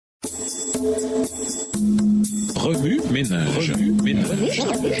Remue-méninges. Remue-méninges.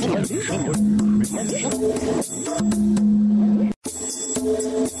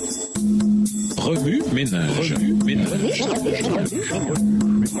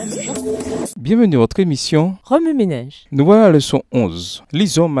 Bienvenue à votre émission Remue-méninges. Nous voilà à la leçon 11.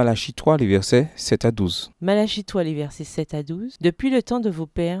 Lisons Malachie 3, les versets 7 à 12. Malachie 3, les versets 7 à 12. Depuis le temps de vos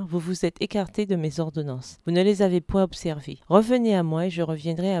pères, vous vous êtes écartés de mes ordonnances. Vous ne les avez point observées. Revenez à moi et je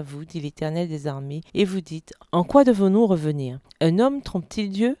reviendrai à vous, dit l'Éternel des armées. Et vous dites, en quoi devons-nous revenir? Un homme trompe-t-il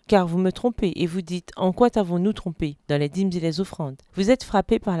Dieu? Car vous me trompez. Et vous dites, en quoi t'avons-nous trompé? Dans les dîmes et les offrandes. Vous êtes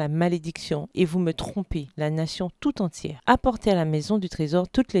frappés par la malédiction et vous me trompez, la nation tout entière. Apportez à la maison du trésor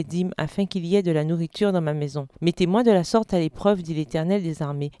toutes les dîmes afin qu'il y ait de la nourriture dans ma maison. Mettez-moi de la sorte à l'épreuve, dit l'Éternel des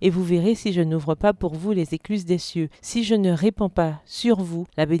armées, et vous verrez si je n'ouvre pas pour vous les écluses des cieux, si je ne répands pas sur vous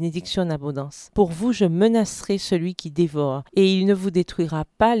la bénédiction en abondance. Pour vous, je menacerai celui qui dévore, et il ne vous détruira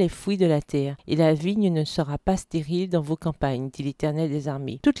pas les fruits de la terre, et la vigne ne sera pas stérile dans vos campagnes, dit l'Éternel des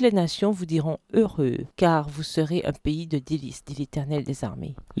armées. Toutes les nations vous diront heureux, car vous serez un pays de délices, dit l'Éternel des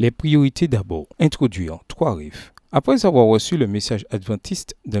armées. Les priorités d'abord. Introduire Trois rêves. Après avoir reçu le message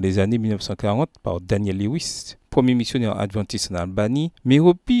adventiste dans les années 1940 par Daniel Lewis, premier missionnaire adventiste en Albanie,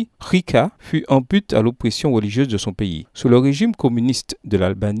 Meropi Rika fut en butte à l'oppression religieuse de son pays. Sous le régime communiste de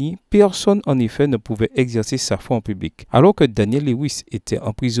l'Albanie, personne en effet ne pouvait exercer sa foi en public. Alors que Daniel Lewis était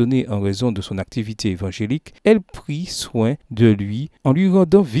emprisonné en raison de son activité évangélique, elle prit soin de lui en lui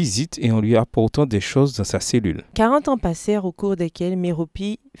rendant visite et en lui apportant des choses dans sa cellule. 40 ans passèrent au cours desquels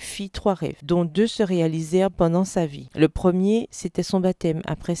Meropi fit 3 rêves, dont 2 se réalisèrent pendant sa vie. Le premier, c'était son baptême,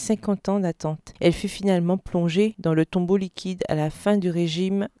 après 50 ans d'attente. Elle fut finalement plongée dans le tombeau liquide à la fin du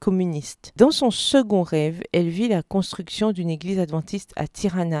régime communiste. Dans son second rêve, elle vit la construction d'une église adventiste à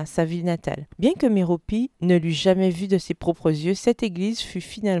Tirana, sa ville natale. Bien que Meropi ne l'eût jamais vue de ses propres yeux, cette église fut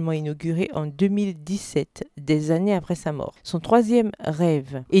finalement inaugurée en 2017, des années après sa mort. Son troisième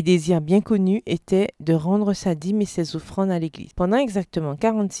rêve et désir bien connu était de rendre sa dîme et ses offrandes à l'église. Pendant exactement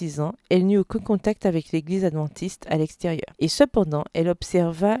 46 ans, elle n'eut aucun contact avec l'église adventiste à l'extérieur. Et cependant, elle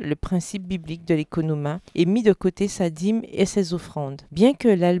observa le principe biblique de l'économa et mit de côté sa dîme et ses offrandes. Bien que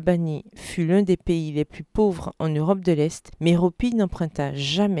l'Albanie fût l'un des pays les plus pauvres en Europe de l'Est, Meropi n'emprunta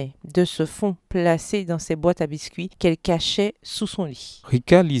jamais de ce fonds placé dans ses boîtes à biscuits qu'elle cachait sous son lit.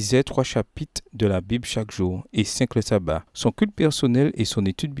 Rika lisait 3 chapitres de la Bible chaque jour et 5 le sabbat. Son culte personnel et son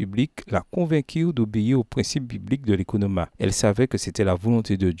étude biblique la convainquirent d'obéir aux principes bibliques de l'économa. Elle savait que c'était la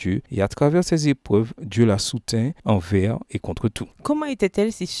volonté de Dieu et à travers ses épreuves, Dieu la soutint envers et contre tout. Comment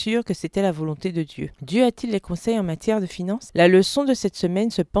était-elle si sûre que c'était la volonté de Dieu? Dieu a-t-il des conseils en matière de finances? La leçon de cette semaine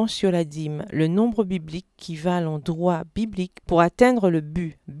se penche sur la dîme, le nombre biblique qui va à l'endroit biblique pour atteindre le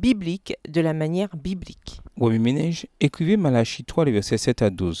but biblique de la manière biblique. Remue-méninges, écrivez Malachie 3, les versets 7 à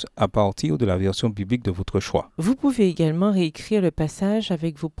 12, à partir de la version biblique de votre choix. Vous pouvez également réécrire le passage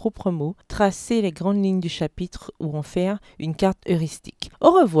avec vos propres mots, tracer les grandes lignes du chapitre ou en faire une carte heuristique. Au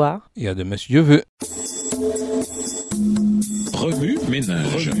revoir. Et à demain si Dieu veut.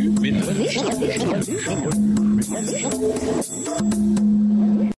 Remue-méninges. Remue-méninges.